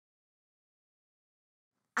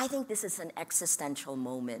I think this is an existential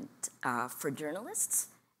moment for journalists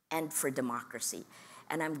and for democracy.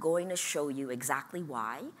 And I'm going to show you exactly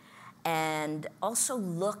why, and also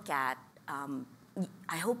look at,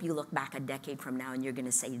 I hope you look back a decade from now and you're going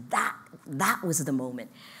to say, that was the moment.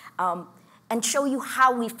 And show you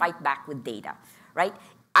how we fight back with data, right?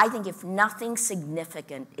 I think if nothing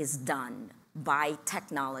significant is done by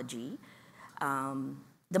technology,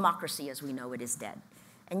 democracy as we know it is dead.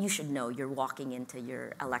 And you should know you're walking into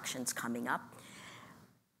your elections coming up.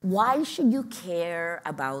 Why should you care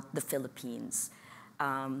about the Philippines?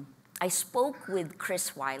 I spoke with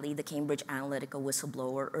Chris Wiley, the Cambridge Analytica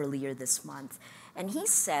whistleblower, earlier this month, and he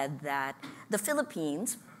said that the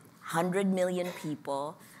Philippines, 100 million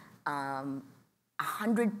people, 100%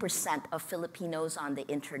 of Filipinos on the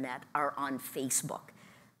internet are on Facebook.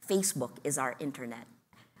 Facebook is our internet.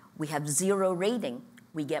 We have 0 rating.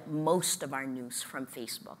 We get most of our news from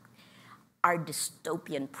Facebook. Our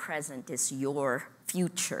dystopian present is your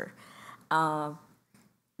future.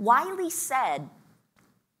 Wiley said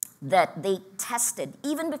that they tested,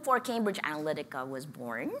 even before Cambridge Analytica was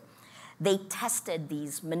born, they tested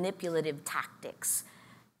these manipulative tactics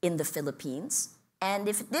in the Philippines. And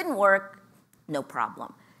if it didn't work, no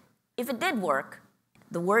problem. If it did work,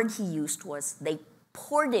 the word he used was they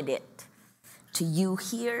ported it to you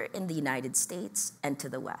here in the United States and to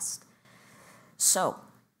the West. So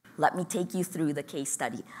let me take you through the case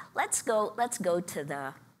study. Let's go to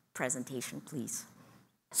the presentation, please.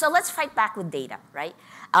 So let's fight back with data, right?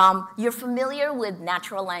 You're familiar with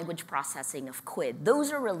natural language processing of QUID.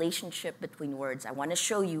 Those are relationship between words. I want to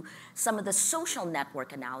show you some of the social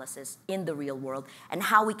network analysis in the real world and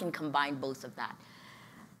how we can combine both of that.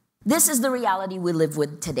 This is the reality we live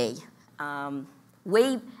with today.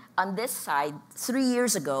 On this side, 3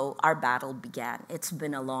 years ago, our battle began. It's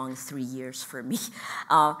been a long 3 years for me.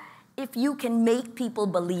 If you can make people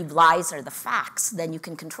believe lies are the facts, then you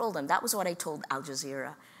can control them. That was what I told Al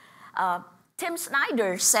Jazeera. Tim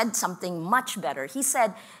Snyder said something much better. He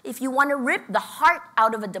said, if you want to rip the heart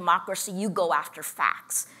out of a democracy, you go after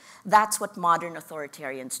facts. That's what modern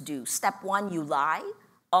authoritarians do. Step 1, you lie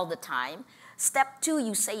all the time. Step 2,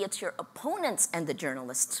 you say it's your opponents and the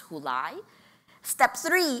journalists who lie. Step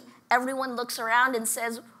 3, everyone looks around and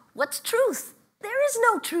says, what's truth? There is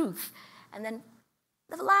no truth. And then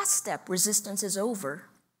the last step, resistance is over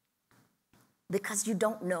because you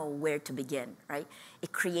don't know where to begin, right?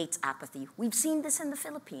 It creates apathy. We've seen this in the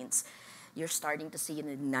Philippines. You're starting to see it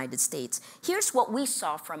in the United States. Here's what we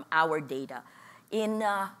saw from our data. In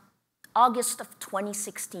August of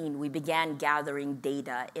 2016, we began gathering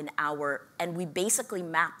data and we basically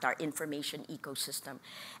mapped our information ecosystem.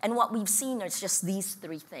 And what we've seen is just these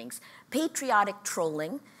 3 things. Patriotic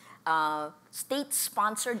trolling,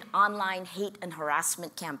 state-sponsored online hate and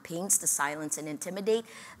harassment campaigns to silence and intimidate.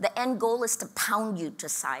 The end goal is to pound you to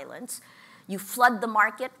silence. You flood the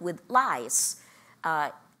market with lies,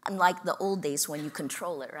 unlike the old days when you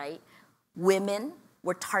control it, right? Women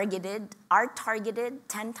are targeted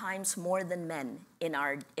 10 times more than men in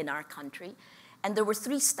our country. And there were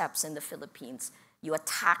 3 steps in the Philippines. You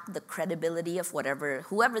attack the credibility of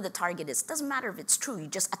whoever the target is. Doesn't matter if it's true, you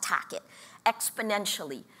just attack it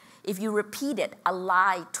exponentially. If you repeat it, a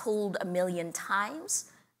lie told 1 million times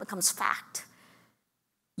becomes fact.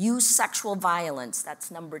 Use sexual violence, that's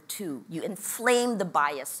number 2. You inflame the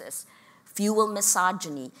biases. Fuel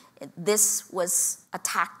misogyny. This was a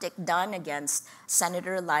tactic done against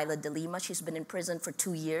Senator Laila De Lima. She's been in prison for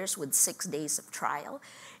 2 years with 6 days of trial.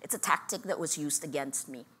 It's a tactic that was used against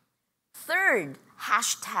me. 3rd,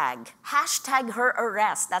 hashtag her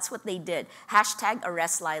arrest. That's what they did. Hashtag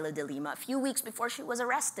arrest Laila De Lima. A few weeks before she was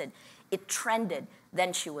arrested, it trended.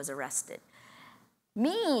 Then she was arrested.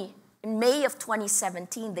 Me, in May of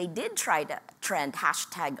 2017, they did try to trend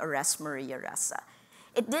hashtag arrest Maria Ressa.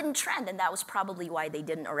 It didn't trend, and that was probably why they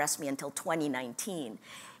didn't arrest me until 2019.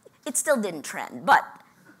 It still didn't trend, but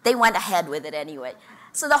they went ahead with it anyway.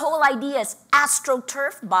 So the whole idea is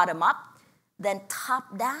AstroTurf, bottom up, then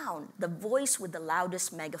top down. The voice with the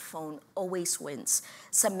loudest megaphone always wins.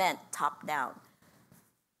 Cement, top down.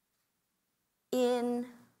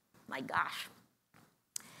 My gosh.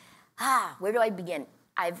 Where do I begin?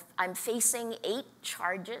 I'm facing 8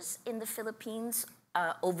 charges in the Philippines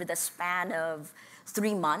over the span of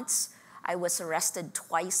 3 months. I was arrested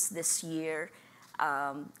twice this year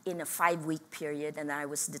in a 5-week period, and I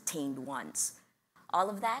was detained once. All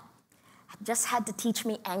of that just had to teach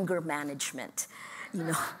me anger management,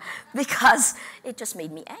 because it just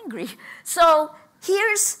made me angry. So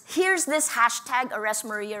here's this hashtag arrest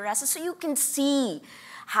Maria Ressa, so you can see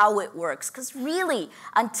how it works. Because really,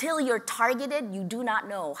 until you're targeted, you do not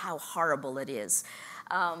know how horrible it is.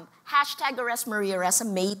 Hashtag Arrest Maria Ressa,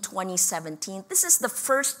 May 2017. This is the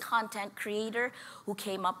first content creator who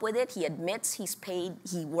came up with it. He admits he's paid,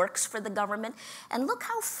 he works for the government. And look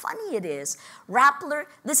how funny it is. Rappler,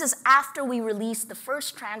 this is after we released the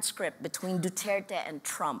first transcript between Duterte and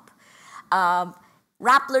Trump.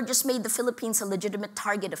 Rappler just made the Philippines a legitimate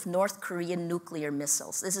target of North Korean nuclear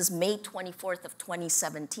missiles. This is May 24th of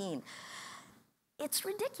 2017. It's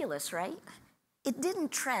ridiculous, right? It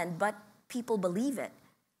didn't trend, but people believe it.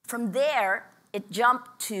 From there, it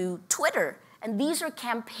jumped to Twitter, and these are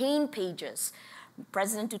campaign pages.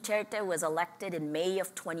 President Duterte was elected in May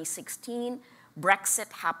of 2016.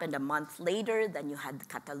 Brexit happened a month later. Then you had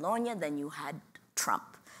Catalonia. Then you had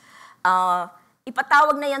Trump.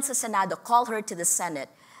 Ipatawag na yan sa Senado. Call her to the Senate.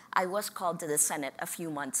 I was called to the Senate a few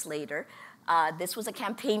months later. This was a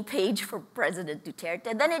campaign page for President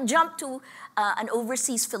Duterte. Then it jumped to an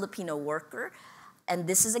overseas Filipino worker. And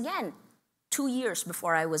this is, again, 2 years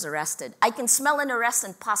before I was arrested. I can smell an arrest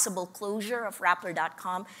and possible closure of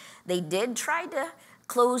Rappler.com. They did try to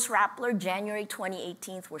close Rappler January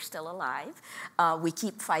 2018. We're still alive. We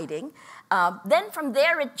keep fighting. Then from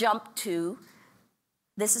there, it jumped to,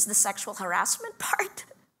 this is the sexual harassment part.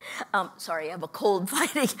 Sorry, I have a cold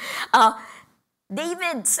fighting.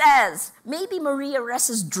 David says, maybe Maria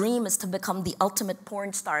Ressa's dream is to become the ultimate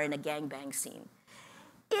porn star in a gangbang scene.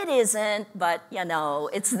 It isn't, but you know,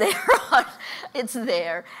 it's there. It's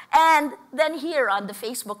there. And then here on the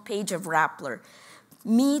Facebook page of Rappler,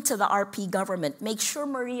 me to the RP government, make sure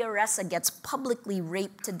Maria Ressa gets publicly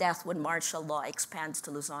raped to death when martial law expands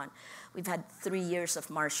to Luzon. We've had 3 years of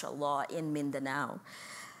martial law in Mindanao.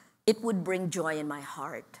 It would bring joy in my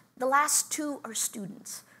heart. The last two are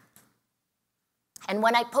students. And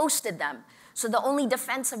when I posted them, so the only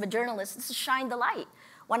defense of a journalist is to shine the light.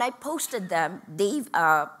 When I posted them,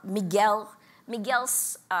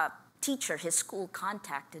 Miguel's teacher, his school,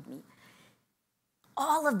 contacted me.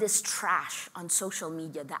 All of this trash on social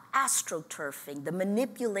media, the astroturfing, the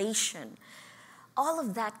manipulation, all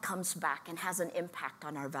of that comes back and has an impact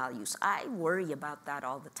on our values. I worry about that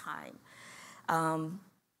all the time.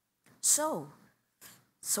 So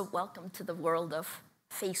welcome to the world of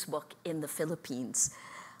Facebook in the Philippines.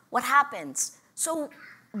 What happens? So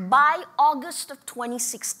by August of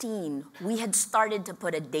 2016, we had started to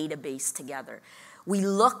put a database together. We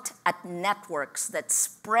looked at networks that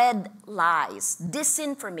spread lies,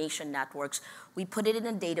 disinformation networks. We put it in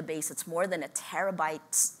a database. It's more than 1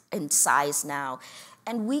 terabyte in size now.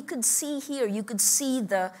 And we could see here, you could see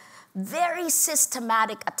the very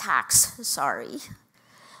systematic attacks,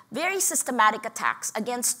 very systematic attacks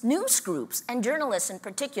against news groups and journalists in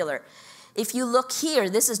particular. If you look here,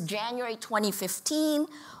 this is January 2015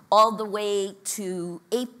 all the way to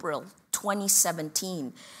April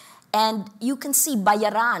 2017. And you can see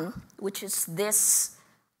Bayaran, which is this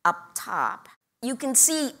up top. You can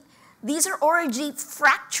see these are already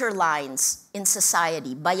fracture lines in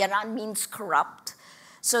society. Bayaran means corrupt.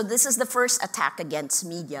 So this is the first attack against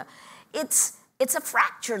media. It's a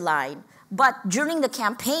fracture line. But during the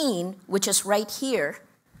campaign, which is right here,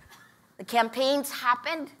 the campaigns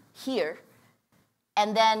happened here,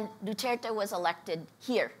 and then Duterte was elected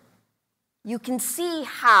here. You can see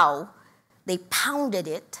how they pounded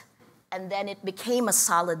it, and then it became a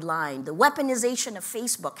solid line. The weaponization of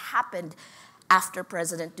Facebook happened after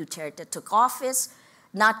President Duterte took office,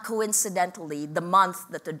 not coincidentally, the month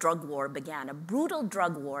that the drug war began, a brutal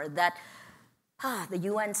drug war that the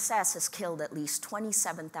UN says has killed at least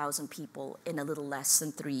 27,000 people in a little less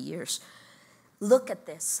than 3 years. Look at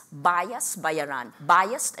this, bias, Bayaran,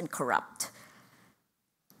 biased and corrupt.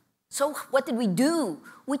 So what did we do?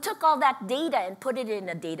 We took all that data and put it in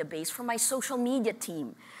a database for my social media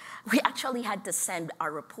team. We actually had to send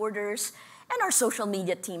our reporters and our social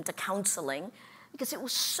media team to counseling because it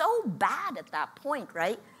was so bad at that point,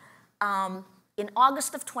 right? In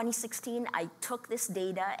August of 2016, I took this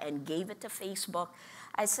data and gave it to Facebook.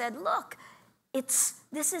 I said, look,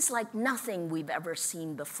 this is like nothing we've ever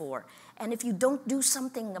seen before. And if you don't do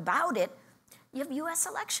something about it, you have US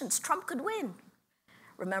elections. Trump could win.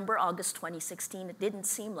 Remember August 2016? It didn't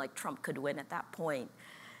seem like Trump could win at that point.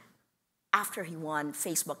 After he won,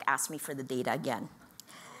 Facebook asked me for the data again.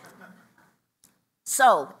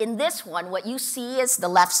 So in this one, what you see is the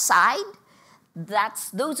left side.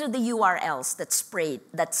 Those are the URLs that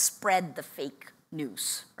spread the fake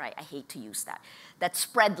news, right? I hate to use that. That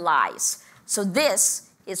spread lies. So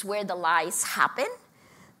this is where the lies happen.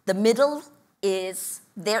 The middle is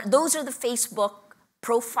there. Those are the Facebook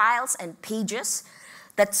profiles and pages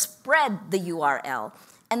that spread the URL.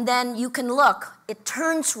 And then you can look, it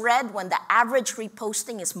turns red when the average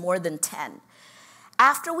reposting is more than 10.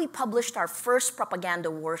 After we published our first propaganda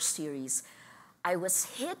war series, I was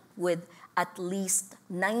hit with at least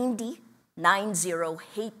 90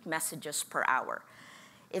 hate messages per hour.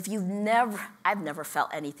 If I've never felt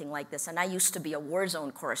anything like this, and I used to be a war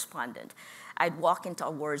zone correspondent. I'd walk into a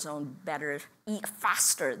war zone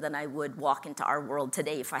faster than I would walk into our world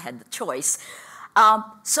today if I had the choice.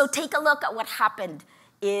 So take a look at what happened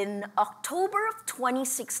in October of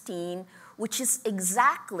 2016, which is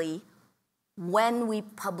exactly when we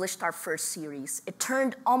published our first series. It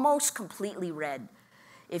turned almost completely red.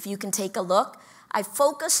 If you can take a look, I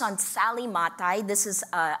focus on Sally Matay. This is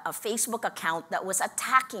a Facebook account that was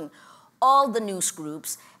attacking all the news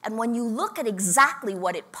groups. And when you look at exactly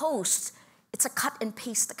what it posts, it's a cut and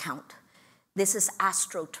paste account. This is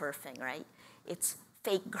astroturfing, right? It's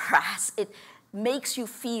fake grass. It makes you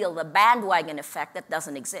feel the bandwagon effect that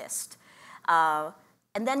doesn't exist.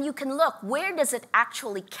 And then you can look, where does it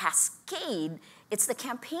actually cascade? It's the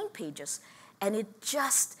campaign pages. And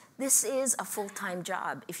this is a full-time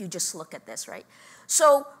job if you just look at this, right?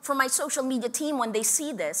 So for my social media team, when they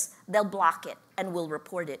see this, they'll block it and we'll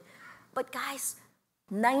report it. But guys,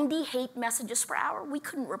 90 hate messages per hour, we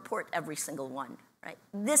couldn't report every single one, right?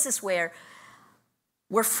 This is where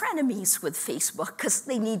we're frenemies with Facebook because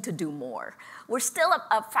they need to do more. We're still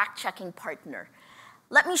a fact-checking partner.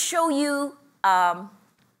 Let me show you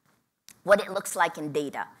what it looks like in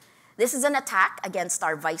data. This is an attack against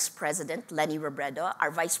our Vice President, Leni Robredo. Our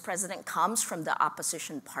Vice President comes from the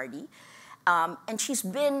opposition party, and she's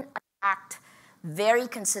been attacked very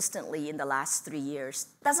consistently in the last 3 years.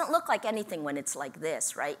 Doesn't look like anything when it's like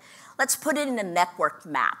this, right? Let's put it in a network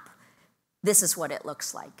map. This is what it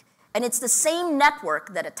looks like. And it's the same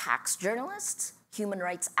network that attacks journalists, human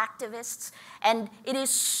rights activists, and it is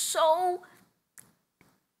so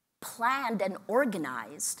planned and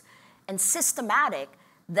organized and systematic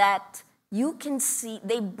that you can see,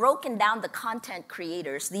 they've broken down the content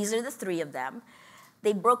creators. These are the 3 of them.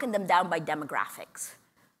 They've broken them down by demographics.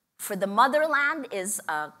 For the motherland is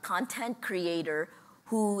a content creator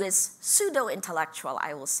who is pseudo-intellectual,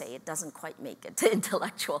 I will say. It doesn't quite make it to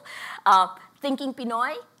intellectual. Thinking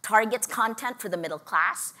Pinoy targets content for the middle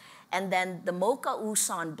class. And then the Mocha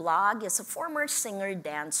Uson blog is a former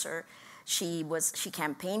singer-dancer. She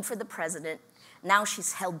campaigned for the president. Now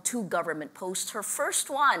she's held 2 government posts. Her first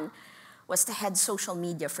one was to head social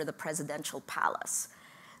media for the presidential palace.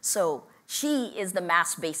 So she is the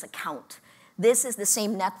mass base account. This is the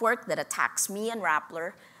same network that attacks me and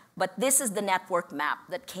Rappler, but this is the network map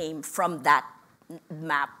that came from that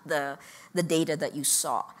map, the data that you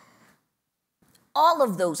saw. All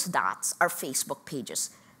of those dots are Facebook pages.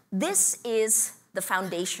 This is the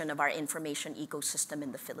foundation of our information ecosystem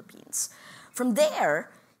in the Philippines. From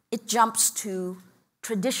there, it jumps to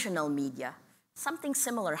traditional media. Something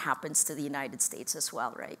similar happens to the United States as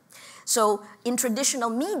well, right? So in traditional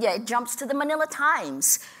media, it jumps to the Manila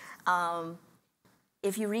Times.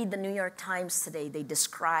 If you read the New York Times today, they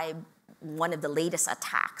describe one of the latest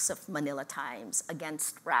attacks of Manila Times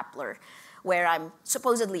against Rappler, where I'm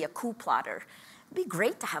supposedly a coup plotter. It'd be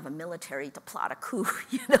great to have a military to plot a coup,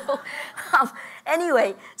 you know?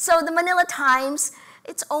 Anyway, so the Manila Times,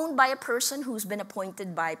 it's owned by a person who's been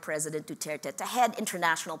appointed by President Duterte to head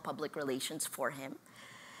international public relations for him.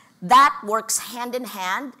 That works hand in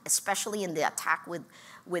hand, especially in the attack with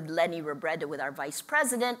Leni Robredo, with our vice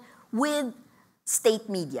president, with state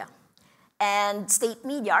media. And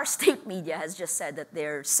our state media has just said that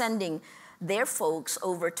they're sending their folks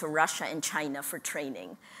over to Russia and China for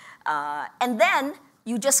training. And then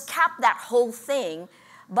you just cap that whole thing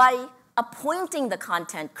by appointing the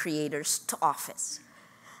content creators to office.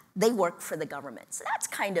 They work for the government. So that's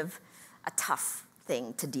kind of a tough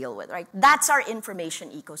thing to deal with, right? That's our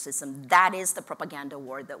information ecosystem. That is the propaganda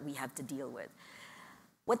war that we have to deal with.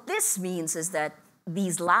 What this means is that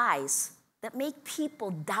these lies that make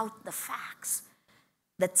people doubt the facts,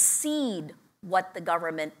 that seed what the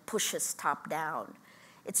government pushes top down,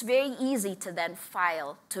 it's very easy to then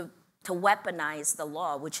file to weaponize the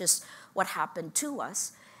law, which is what happened to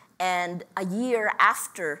us. And a year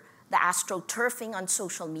after the astroturfing on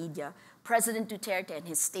social media, President Duterte in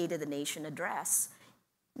his State of the Nation address,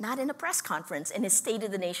 not in a press conference, in his State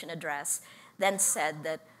of the Nation address, then said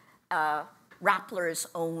that Rappler is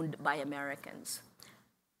owned by Americans.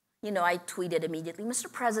 You know, I tweeted immediately,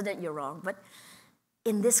 Mr. President, you're wrong, but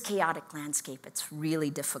in this chaotic landscape, it's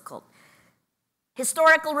really difficult.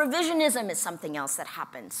 Historical revisionism is something else that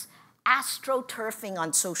happens. Astroturfing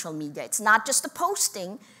on social media. It's not just a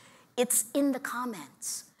posting, it's in the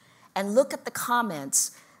comments. And look at the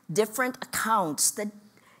comments, different accounts that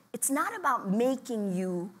it's not about making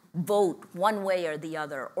you vote one way or the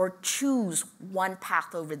other or choose one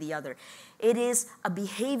path over the other. It is a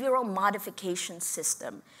behavioral modification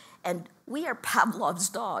system. And we are Pavlov's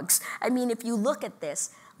dogs. I mean, if you look at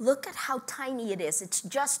this, look at how tiny it is. It's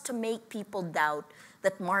just to make people doubt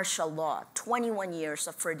that martial law, 21 years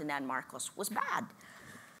of Ferdinand Marcos, was bad.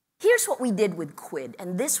 Here's what we did with QUID,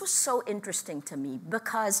 and this was so interesting to me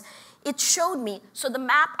because it showed me, so the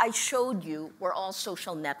map I showed you were all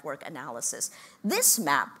social network analysis. This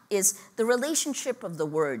map is the relationship of the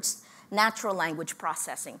words, natural language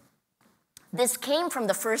processing. This came from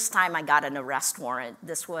the first time I got an arrest warrant.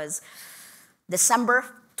 This was December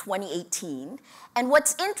 2018. And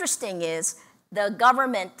what's interesting is the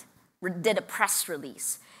government did a press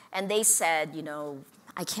release, and they said, you know,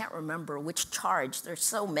 I can't remember which charge. There's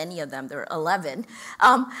so many of them. There are 11.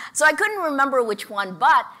 So I couldn't remember which one,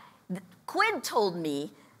 but QUID told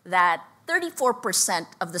me that 34%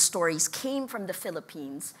 of the stories came from the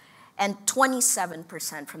Philippines and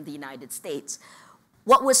 27% from the United States.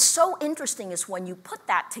 What was so interesting is when you put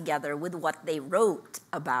that together with what they wrote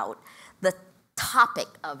about, the topic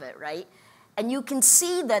of it, right? And you can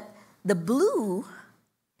see that the blue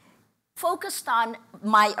focused on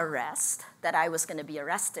my arrest, that I was going to be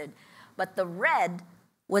arrested, but the red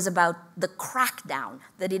was about the crackdown,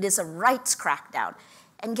 that it is a rights crackdown.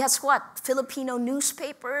 And guess what? Filipino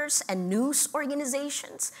newspapers and news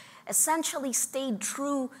organizations essentially stayed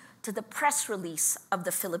true to the press release of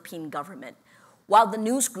the Philippine government, while the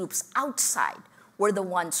news groups outside were the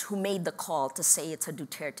ones who made the call to say it's a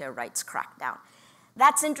Duterte rights crackdown.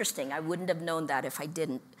 That's interesting. I wouldn't have known that if I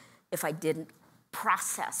didn't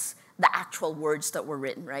process the actual words that were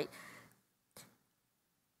written, right?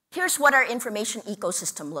 Here's what our information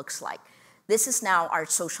ecosystem looks like. This is now our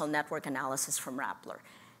social network analysis from Rappler.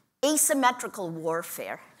 Asymmetrical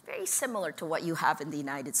warfare, very similar to what you have in the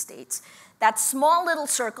United States. That small little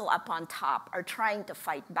circle up on top are trying to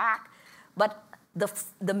fight back, but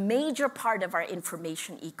the major part of our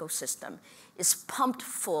information ecosystem is pumped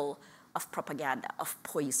full of propaganda, of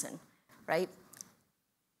poison, right?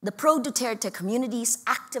 The pro-Duterte communities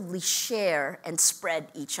actively share and spread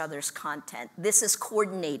each other's content. This is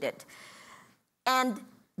coordinated. And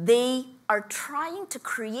they are trying to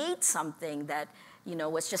create something that, you know,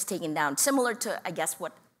 was just taken down. Similar to, I guess,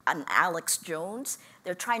 what an Alex Jones,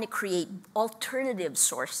 they're trying to create alternative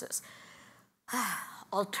sources.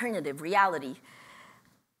 Alternative reality.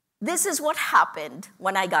 This is what happened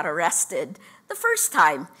when I got arrested the first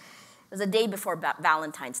time. It was the day before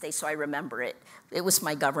Valentine's Day, so I remember it. It was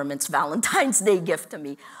my government's Valentine's Day gift to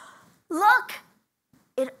me. Look,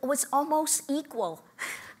 it was almost equal.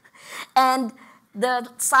 And the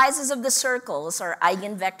sizes of the circles are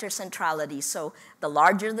eigenvector centrality. So the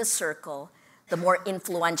larger the circle, the more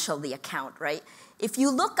influential the account, right? If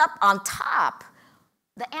you look up on top,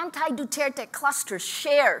 the anti-Duterte clusters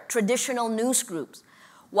share traditional news groups,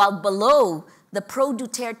 while below, the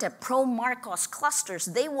pro-Duterte, pro-Marcos clusters,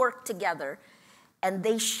 they work together and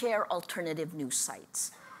they share alternative news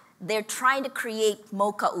sites. They're trying to create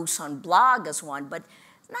Mocha Uson blog as one, but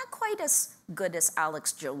not quite as good as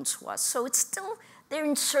Alex Jones was. So it's still, they're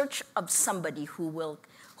in search of somebody who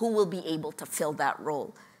will be able to fill that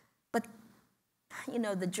role. But, you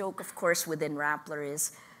know, the joke, of course, within Rappler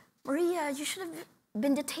is, Maria, you should have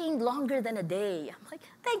been detained longer than a day. I'm like,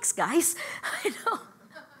 thanks, guys. I know.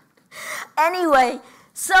 Anyway,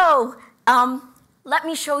 so let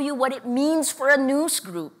me show you what it means for a news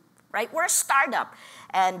group, right? We're a startup,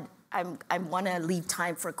 and I want to leave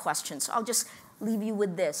time for questions. So I'll just leave you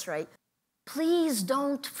with this, right? Please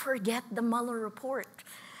don't forget the Mueller report.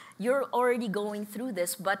 You're already going through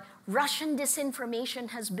this, but Russian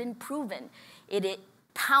disinformation has been proven. It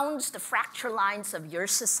pounds the fracture lines of your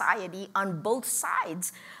society on both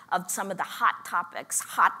sides of some of the hot topics,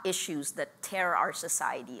 hot issues that tear our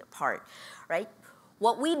society apart, right?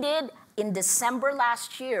 What we did in December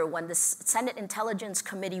last year when the Senate Intelligence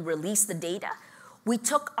Committee released the data, we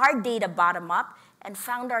took our data bottom up and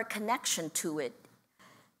found our connection to it.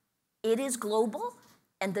 It is global,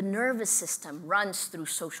 and the nervous system runs through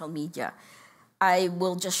social media. I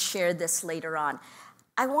will just share this later on.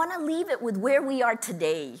 I want to leave it with where we are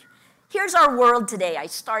today. Here's our world today. I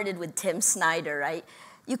started with Tim Snyder, right?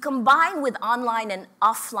 You combine with online and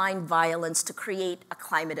offline violence to create a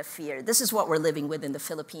climate of fear. This is what we're living with in the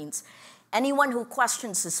Philippines. Anyone who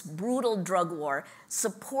questions this brutal drug war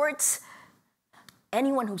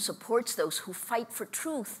anyone who supports those who fight for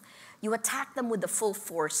truth, you attack them with the full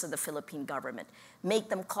force of the Philippine government. Make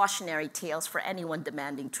them cautionary tales for anyone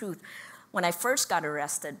demanding truth. When I first got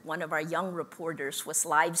arrested, one of our young reporters was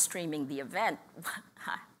live streaming the event.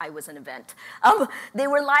 I was an event. They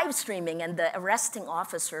were live streaming, and the arresting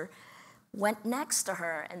officer went next to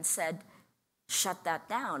her and said, "Shut that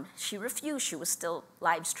down." She refused. She was still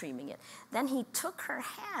live streaming it. Then he took her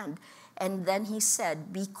hand, and then he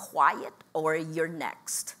said, "Be quiet or you're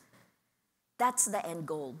next." That's the end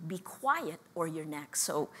goal. Be quiet or you're next.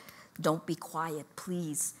 So don't be quiet,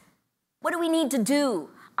 please. What do we need to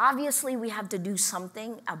do? Obviously, we have to do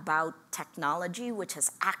something about technology, which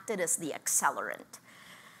has acted as the accelerant.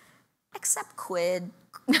 Except Quid.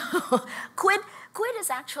 Quid is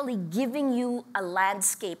actually giving you a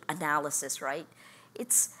landscape analysis, right?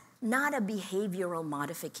 It's not a behavioral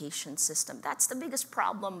modification system. That's the biggest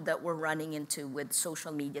problem that we're running into with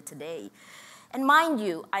social media today. And mind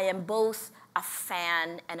you, I am both a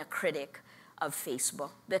fan and a critic of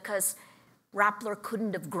Facebook because Rappler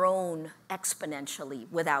couldn't have grown exponentially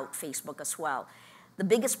without Facebook as well. The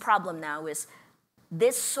biggest problem now is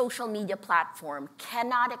this social media platform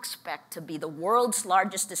cannot expect to be the world's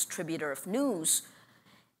largest distributor of news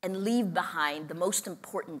and leave behind the most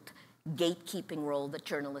important gatekeeping role that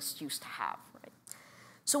journalists used to have. Right?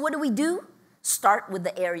 So what do? Start with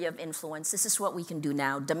the area of influence. This is what we can do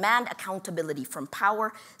now. Demand accountability from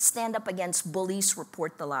power. Stand up against bullies.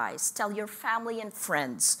 Report the lies. Tell your family and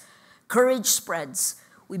friends. Courage spreads.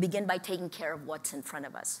 We begin by taking care of what's in front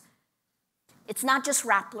of us. It's not just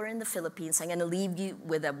Rappler in the Philippines. I'm going to leave you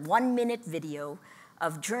with a 1-minute video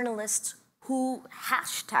of journalists who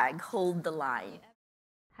 #hold the line.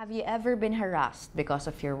 Have you ever been harassed because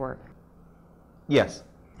of your work? Yes.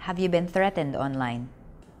 Have you been threatened online?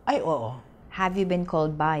 Ay, oo. Have you been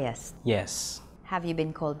called biased? Yes. Have you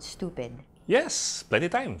been called stupid? Yes, plenty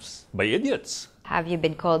times. By idiots. Have you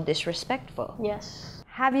been called disrespectful? Yes.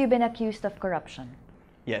 Have you been accused of corruption?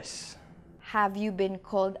 Yes. Have you been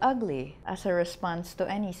called ugly as a response to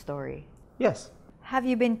any story? Yes. Have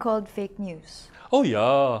you been called fake news? Oh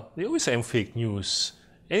yeah, they always say I'm fake news.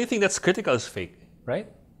 Anything that's critical is fake,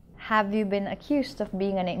 right? Have you been accused of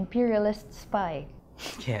being an imperialist spy?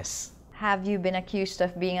 Yes. Have you been accused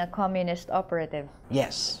of being a communist operative?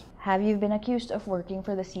 Yes. Have you been accused of working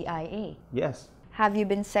for the CIA? Yes. Have you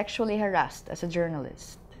been sexually harassed as a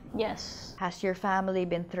journalist? Yes. Has your family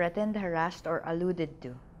been threatened, harassed, or alluded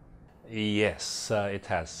to? Yes, it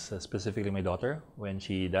has. Specifically my daughter. When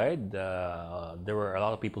she died, there were a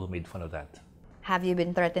lot of people who made fun of that. Have you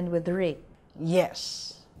been threatened with rape?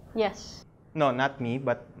 Yes. Yes. No, not me,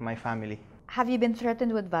 but my family. Have you been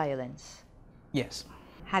threatened with violence? Yes.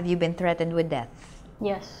 Have you been threatened with death?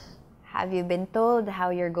 Yes. Have you been told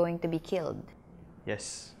how you're going to be killed?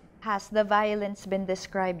 Yes. Has the violence been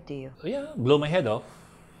described to you? Yeah, blow my head off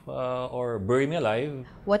or bury me alive.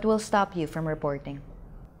 What will stop you from reporting?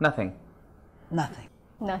 Nothing. Nothing.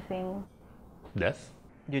 Nothing. Death.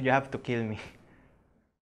 Dude, you have to kill me.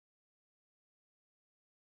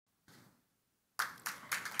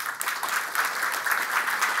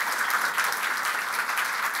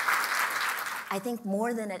 I think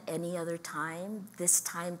more than at any other time, this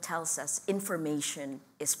time tells us information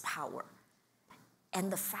is power. And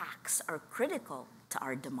the facts are critical to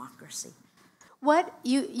our democracy. What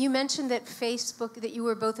you mentioned that Facebook, that you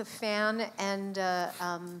were both a fan and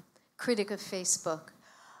critic of Facebook.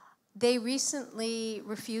 They recently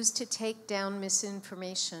refused to take down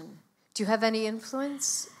misinformation. Do you have any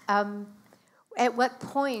influence? At what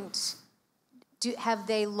point have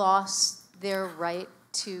they lost their right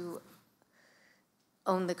to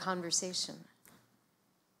own the conversation?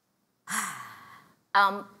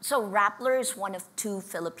 So Rappler is one of 2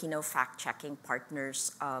 Filipino fact-checking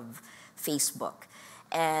partners of Facebook.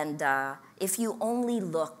 And if you only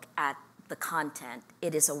look at the content,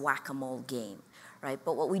 it is a whack-a-mole game, right?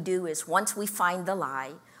 But what we do is once we find the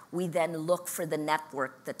lie, we then look for the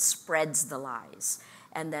network that spreads the lies.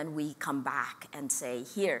 And then we come back and say,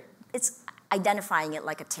 here, it's identifying it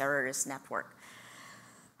like a terrorist network.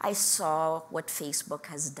 I saw what Facebook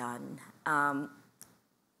has done.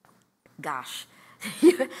 Gosh,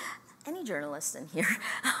 any journalist in here?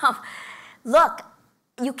 Look,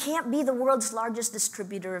 you can't be the world's largest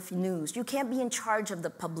distributor of news. You can't be in charge of the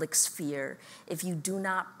public sphere if you do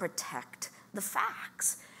not protect the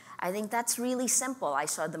facts. I think that's really simple. I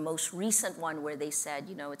saw the most recent one where they said,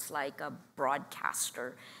 you know, it's like a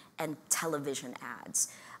broadcaster and television ads.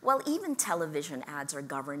 Well, even television ads are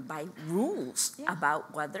governed by rules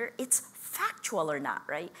about whether it's factual or not,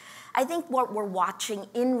 right? I think what we're watching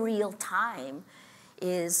in real time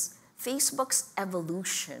is Facebook's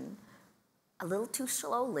evolution, a little too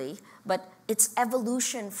slowly, but its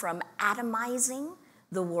evolution from atomizing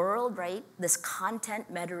the world, right, this content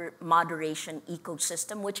moderation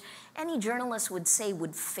ecosystem, which any journalist would say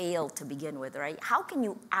would fail to begin with, right? How can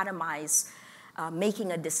you atomize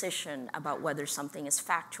making a decision about whether something is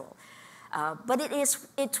factual? But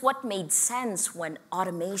it's what made sense when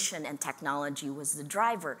automation and technology was the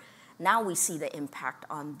driver. Now we see the impact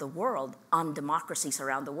on the world, on democracies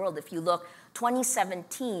around the world. If you look,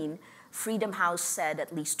 2017, Freedom House said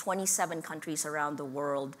at least 27 countries around the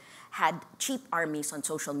world had cheap armies on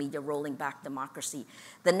social media rolling back democracy.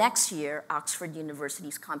 The next year, Oxford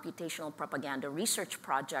University's Computational Propaganda Research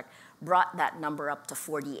Project brought that number up to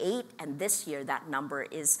 48, and this year that number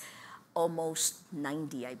is almost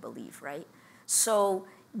 90, I believe, right? So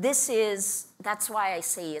that's why I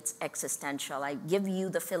say it's existential. I give you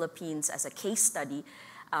the Philippines as a case study.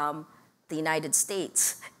 The United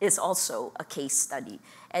States is also a case study.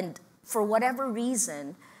 And for whatever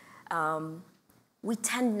reason, we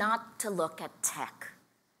tend not to look at tech.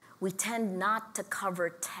 We tend not to cover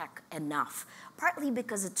tech enough, partly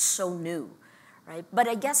because it's so new, right? But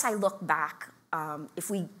I guess I look back, if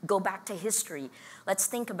we go back to history, let's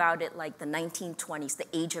think about it like the 1920s, the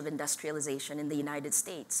age of industrialization in the United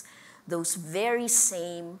States. Those very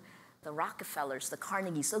same, the Rockefellers, the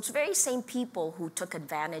Carnegies, those very same people who took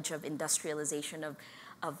advantage of industrialization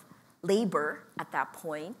of labor at that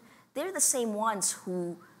point, they're the same ones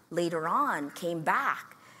who later on came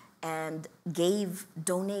back and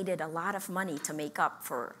donated a lot of money to make up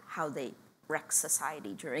for how they wrecked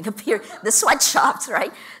society during a period. The sweatshops,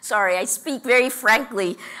 right? Sorry, I speak very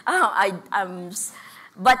frankly.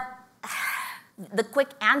 But the quick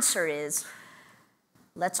answer is,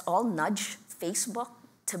 let's all nudge Facebook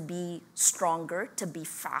to be stronger, to be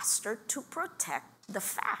faster, to protect the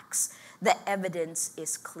facts. The evidence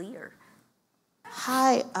is clear.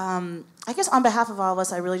 Hi, I guess on behalf of all of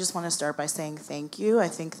us, I really just want to start by saying thank you. I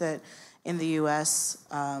think that in the U.S.,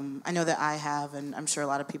 I know that I have, and I'm sure a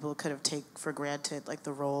lot of people could have taken for granted, like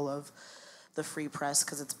the role of the free press,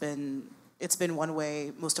 because it's been one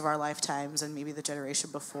way most of our lifetimes, and maybe the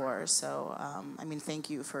generation before. So, I mean, thank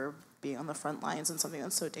you for being on the front lines in something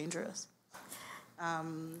that's so dangerous. I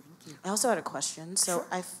also had a question. So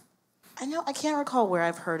I can't recall where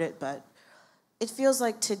I've heard it, but it feels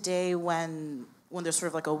like today when there's sort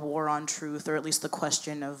of like a war on truth, or at least the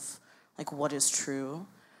question of like what is true,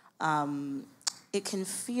 it can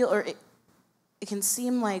feel, or it can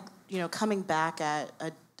seem like, you know, coming back at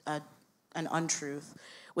an untruth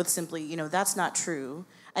with simply, you know, that's not true.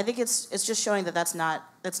 I think it's just showing that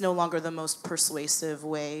that's no longer the most persuasive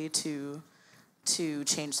way to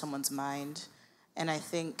change someone's mind. And I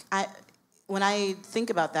think when I think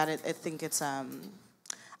about that, I think it's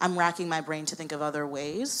I'm racking my brain to think of other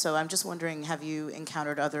ways. So I'm just wondering, have you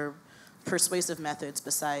encountered other persuasive methods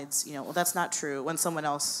besides, you know, well, that's not true,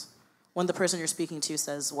 when the person you're speaking to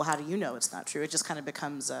says, well, how do you know it's not true? It just kind of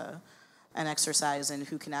becomes an exercise in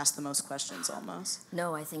who can ask the most questions almost.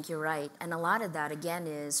 No, I think you're right. And a lot of that, again,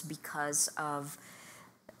 is because of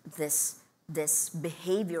this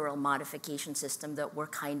behavioral modification system that we're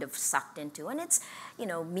kind of sucked into. And it's, you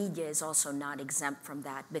know, media is also not exempt from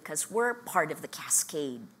that because we're part of the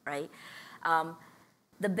cascade, right?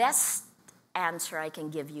 The best answer I can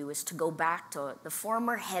give you is to go back to the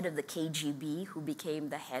former head of the KGB who became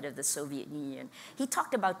the head of the Soviet Union. He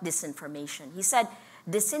talked about disinformation. He said,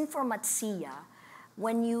 disinformatia,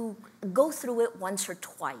 when you go through it once or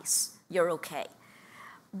twice, you're okay.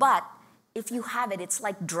 But if you have it, it's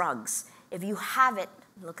like drugs. If you have it,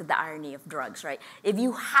 look at the irony of drugs, right? If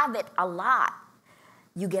you have it a lot,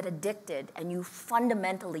 you get addicted and you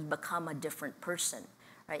fundamentally become a different person,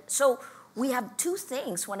 right? So we have two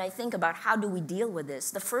things when I think about how do we deal with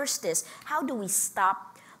this. The first is, how do we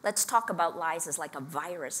stop, let's talk about lies as like a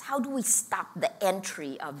virus. How do we stop the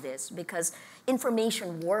entry of this? Because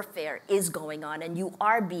information warfare is going on and you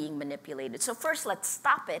are being manipulated. So first, let's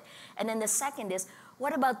stop it. And then the second is,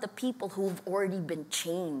 what about the people who've already been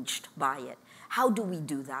changed by it? How do we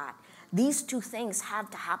do that? These two things have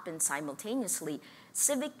to happen simultaneously.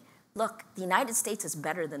 Look, the United States is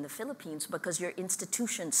better than the Philippines because your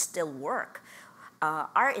institutions still work.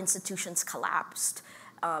 Our institutions collapsed.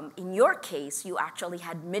 In your case, you actually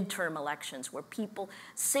had midterm elections where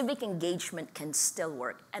civic engagement can still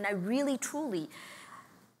work. And I really, truly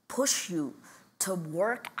push you to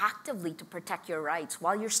work actively to protect your rights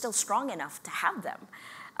while you're still strong enough to have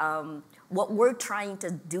them. What we're trying to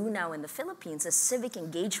do now in the Philippines is civic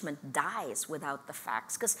engagement dies without the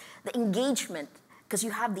facts, because the engagement, because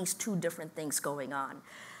you have these two different things going on.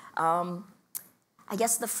 I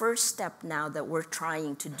guess the first step now that we're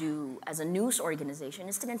trying to do as a news organization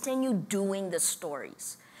is to continue doing the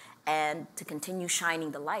stories and to continue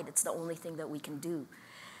shining the light. It's the only thing that we can do.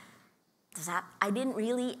 I didn't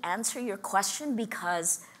really answer your question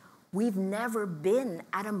because we've never been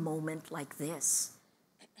at a moment like this.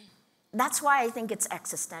 That's why I think it's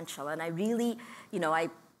existential. And I really,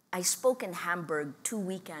 I spoke in Hamburg 2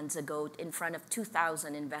 weekends ago in front of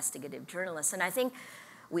 2,000 investigative journalists. And I think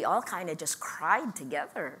we all kind of just cried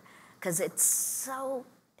together because it's so,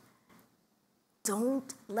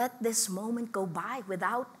 don't let this moment go by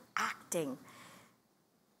without acting.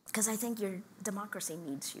 Because I think your democracy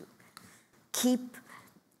needs you. Keep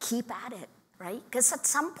at it, right? Because at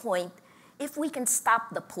some point, if we can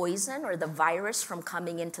stop the poison or the virus from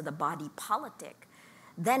coming into the body politic,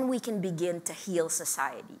 then we can begin to heal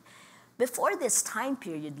society. Before this time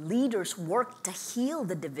period, leaders worked to heal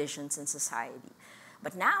the divisions in society.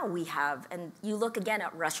 But now we have, and you look again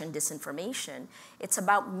at Russian disinformation, it's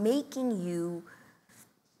about making you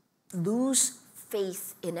lose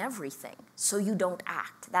faith in everything so you don't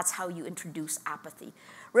act. That's how you introduce apathy.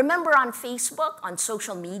 Remember on Facebook, on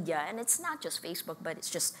social media, and it's not just Facebook, but it's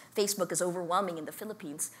just Facebook is overwhelming in the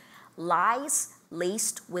Philippines, lies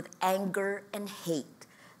laced with anger and hate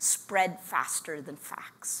spread faster than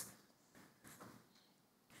facts.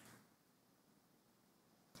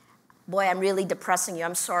 Boy, I'm really depressing you.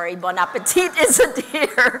 I'm sorry. Bon appetit isn't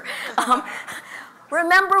here.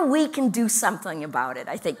 Remember, we can do something about it.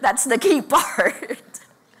 I think that's the key part.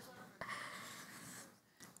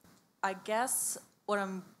 I guess what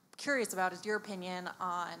I'm curious about is your opinion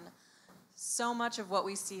on so much of what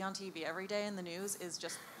we see on TV every day in the news is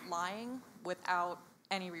just lying without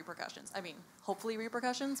any repercussions. I mean, hopefully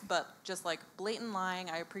repercussions, but just like blatant lying.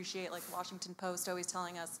 I appreciate like Washington Post always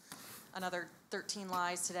telling us another 13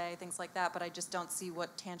 lies today, things like that, but I just don't see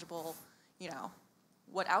what tangible,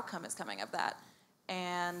 what outcome is coming of that.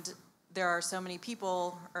 And there are so many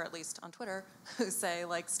people, or at least on Twitter, who say,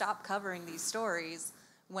 like, stop covering these stories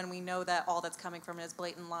when we know that all that's coming from it is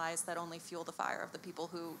blatant lies that only fuel the fire of the people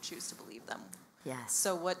who choose to believe them. Yes.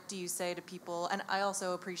 So what do you say to people? And I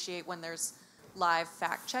also appreciate when there's live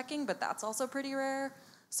fact-checking, but that's also pretty rare.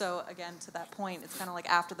 So again, to that point, it's kind of like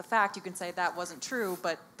after the fact, you can say that wasn't true,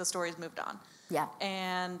 but the story's moved on. Yeah.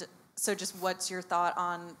 And so just what's your thought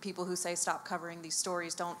on people who say stop covering these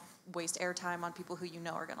stories, don't waste airtime on people who you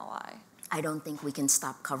know are going to lie? I don't think we can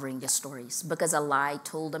stop covering the stories because a lie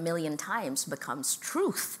told 1,000,000 times becomes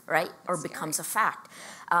truth, right? Or becomes a fact.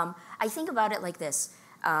 I think about it like this.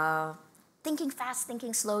 Thinking Fast,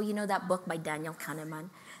 Thinking Slow, you know that book by Daniel Kahneman?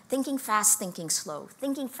 Thinking fast, thinking slow.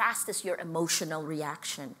 Thinking fast is your emotional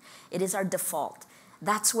reaction. It is our default.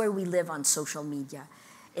 That's where we live on social media.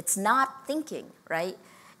 It's not thinking, right?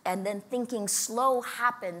 And then thinking slow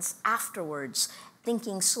happens afterwards.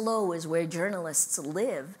 Thinking slow is where journalists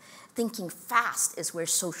live. Thinking fast is where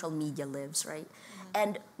social media lives, right?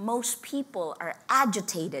 And most people are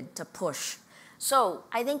agitated to push. So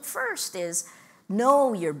I think first is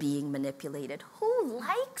know you're being manipulated. Who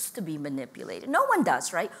likes to be manipulated? No one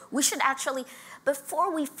does, right? We should actually,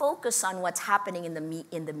 before we focus on what's happening in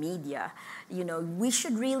the media, we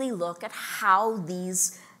should really look at how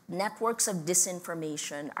these networks of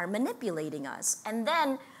disinformation are manipulating us. And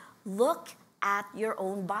then look at your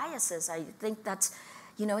own biases. I think that's,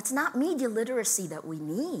 it's not media literacy that we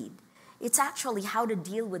need. It's actually how to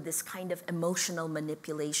deal with this kind of emotional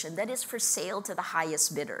manipulation that is for sale to the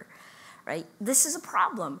highest bidder, right? This is a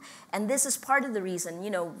problem. And this is part of the reason,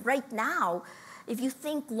 right now, if you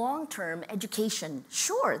think long-term education,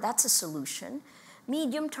 sure, that's a solution.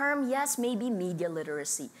 Medium term, yes, maybe media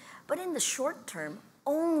literacy. But in the short term,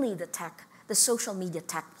 only the social media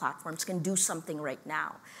tech platforms can do something right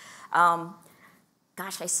now.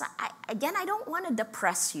 Gosh, again, I don't want to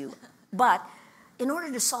depress you, but in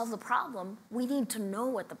order to solve the problem, we need to know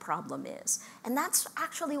what the problem is. And that's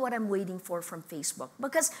actually what I'm waiting for from Facebook,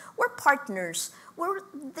 because we're partners.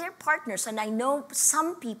 They're partners, and I know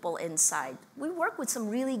some people inside. We work with some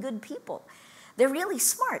really good people. They're really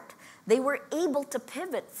smart. They were able to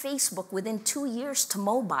pivot Facebook within 2 years to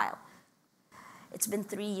mobile. It's been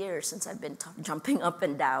 3 years since I've been jumping up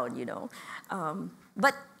and down,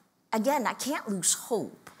 But again, I can't lose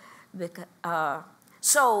hope.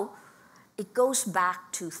 So it goes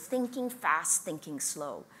back to thinking fast, thinking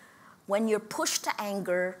slow. When you're pushed to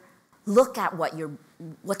anger, look at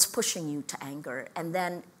what's pushing you to anger and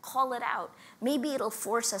then call it out. Maybe it'll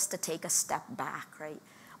force us to take a step back, right?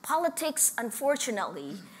 Politics,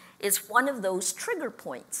 unfortunately, is one of those trigger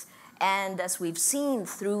points. And as we've seen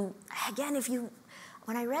through, again,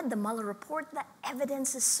 when I read the Mueller report, the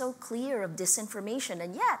evidence is so clear of disinformation,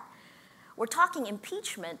 and yet we're talking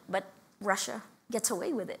impeachment, but Russia gets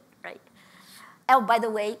away with it, right? Oh, by the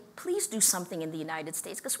way, please do something in the United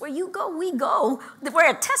States, because where you go, we go. We're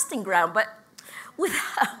a testing ground, but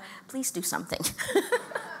please do something.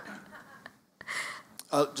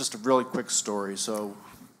 Just a really quick story. So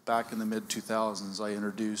back in the mid-2000s, I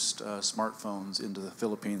introduced smartphones into the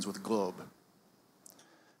Philippines with Globe.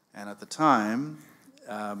 And at the time,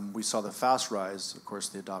 we saw the fast rise, of course,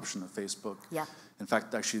 the adoption of Facebook. Yeah. In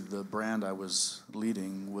fact, actually, the brand I was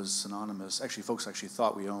leading was synonymous. Actually, folks actually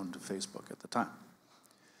thought we owned Facebook at the time.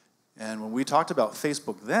 And when we talked about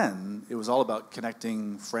Facebook then, it was all about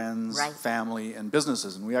connecting friends, Right. family, and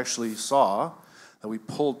businesses. And we actually saw that we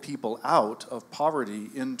pulled people out of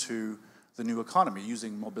poverty into the new economy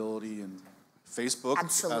using mobility and Facebook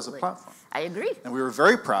as a Absolutely. platform. I agree. And we were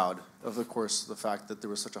very proud of course, the fact that there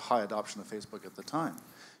was such a high adoption of Facebook at the time.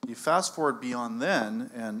 You fast forward beyond then,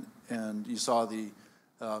 and you saw the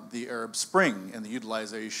Arab Spring and the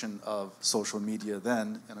utilization of social media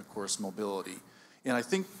then, and of course mobility. And I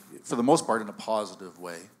think, for the most part, in a positive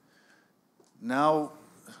way. Now,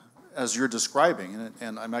 as you're describing,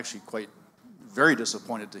 and I'm actually very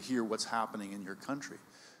disappointed to hear what's happening in your country.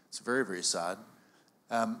 It's very, very sad.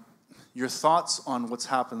 Your thoughts on what's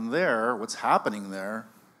happening there,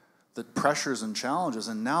 the pressures and challenges,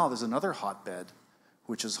 and now there's another hotbed,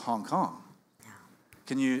 which is Hong Kong. Yeah.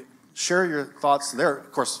 Can you share your thoughts there?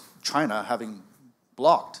 Of course, China, having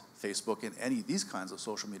blocked Facebook and any of these kinds of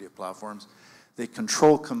social media platforms, they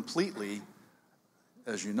control completely,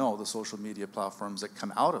 as you know, the social media platforms that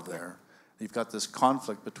come out of there. You've got this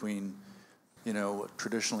conflict between,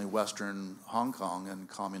 traditionally Western Hong Kong and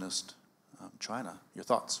communist China. Your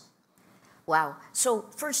thoughts? Wow. So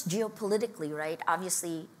first, geopolitically, right?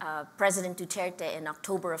 Obviously, President Duterte in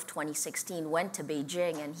October of 2016 went to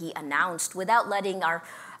Beijing and he announced, without letting our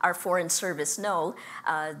foreign service know,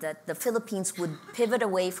 that the Philippines would pivot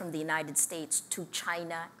away from the United States to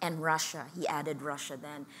China and Russia. He added Russia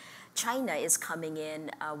then. China is coming in.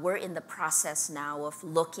 We're in the process now of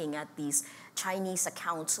looking at these Chinese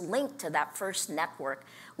accounts linked to that first network.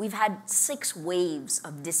 We've had 6 waves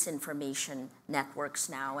of disinformation networks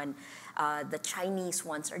now, and the Chinese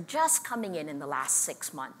ones are just coming in the last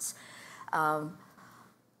 6 months.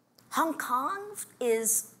 Hong Kong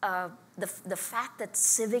is the fact that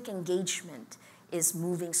civic engagement is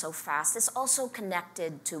moving so fast is also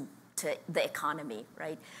connected to the economy,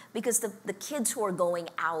 right? Because the kids who are going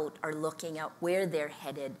out are looking at where they're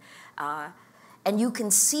headed. And you can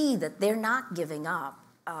see that they're not giving up.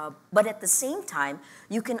 But at the same time,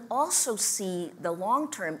 you can also see the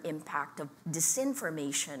long-term impact of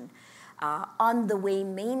disinformation on the way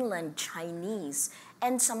mainland Chinese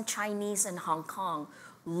and some Chinese in Hong Kong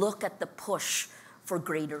look at the push for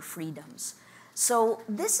greater freedoms. So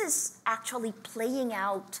this is actually playing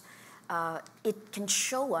out. It can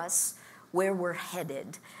show us where we're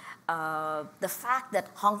headed. The fact that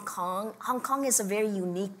Hong Kong is a very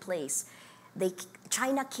unique place.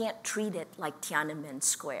 China can't treat it like Tiananmen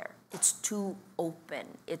Square. It's too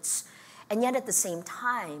open. And yet at the same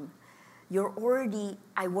time,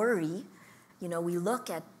 I worry, we look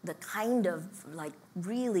at the kind of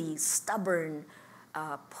really stubborn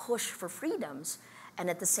push for freedoms, and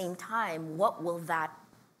at the same time, what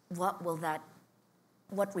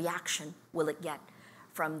reaction will it get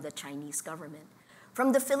from the Chinese government?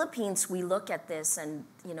 From the Philippines, we look at this and,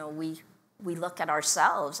 we look at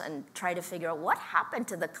ourselves and try to figure out what happened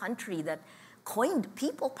to the country that coined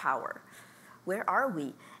people power. Where are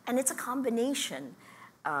we? And it's a combination.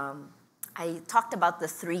 I talked about the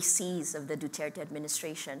 3 C's of the Duterte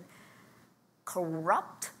administration: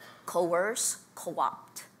 corrupt, coerce,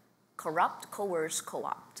 co-opt. Corrupt, coerce,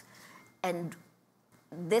 co-opt. And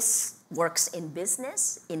this works in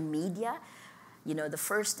business, in media. The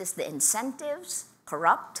first is the incentives: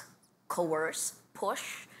 corrupt, coerce,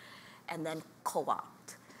 push, and then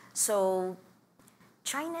co-opt. So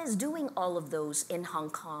China is doing all of those in Hong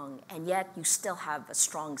Kong, and yet you still have a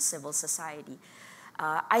strong civil society.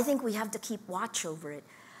 I think we have to keep watch over it.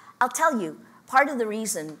 I'll tell you, part of the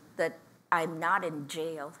reason that I'm not in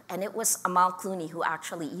jail, and it was Amal Clooney who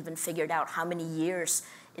actually even figured out how many years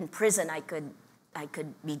in prison I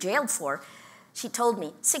could be jailed for. She told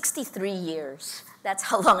me 63 years. That's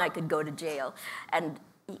how long I could go to jail. And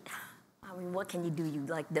I mean, what can you do? You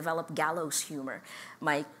develop gallows humor.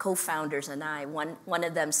 My co-founders and I, one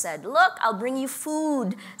of them said, "Look, I'll bring you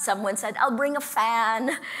food." Someone said, "I'll bring a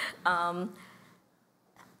fan."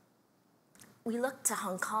 We look to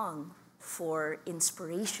Hong Kong for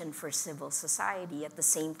inspiration for civil society. At the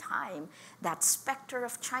same time, that specter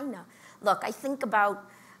of China. Look, I think about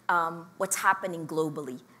what's happening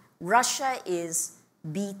globally. Russia is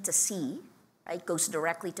B2C, right? Goes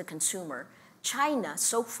directly to consumer. China,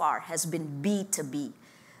 so far, has been B2B.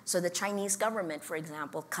 So the Chinese government, for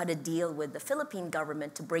example, cut a deal with the Philippine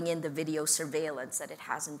government to bring in the video surveillance that it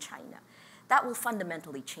has in China. That will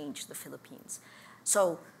fundamentally change the Philippines.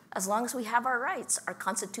 So as long as we have our rights, our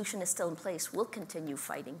constitution is still in place, we'll continue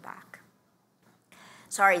fighting back.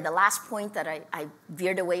 Sorry, the last point that I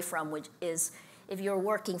veered away from, which is if you're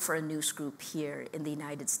working for a news group here in the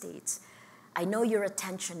United States, I know your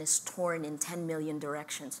attention is torn in 10 million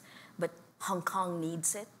directions, but Hong Kong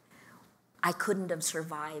needs it. I couldn't have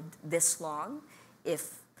survived this long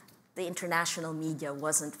if the international media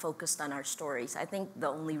wasn't focused on our stories. I think the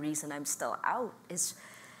only reason I'm still out is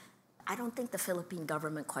I don't think the Philippine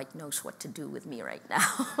government quite knows what to do with me right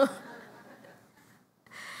now.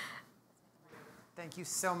 Thank you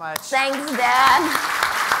so much. Thanks,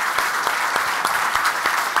 Dan.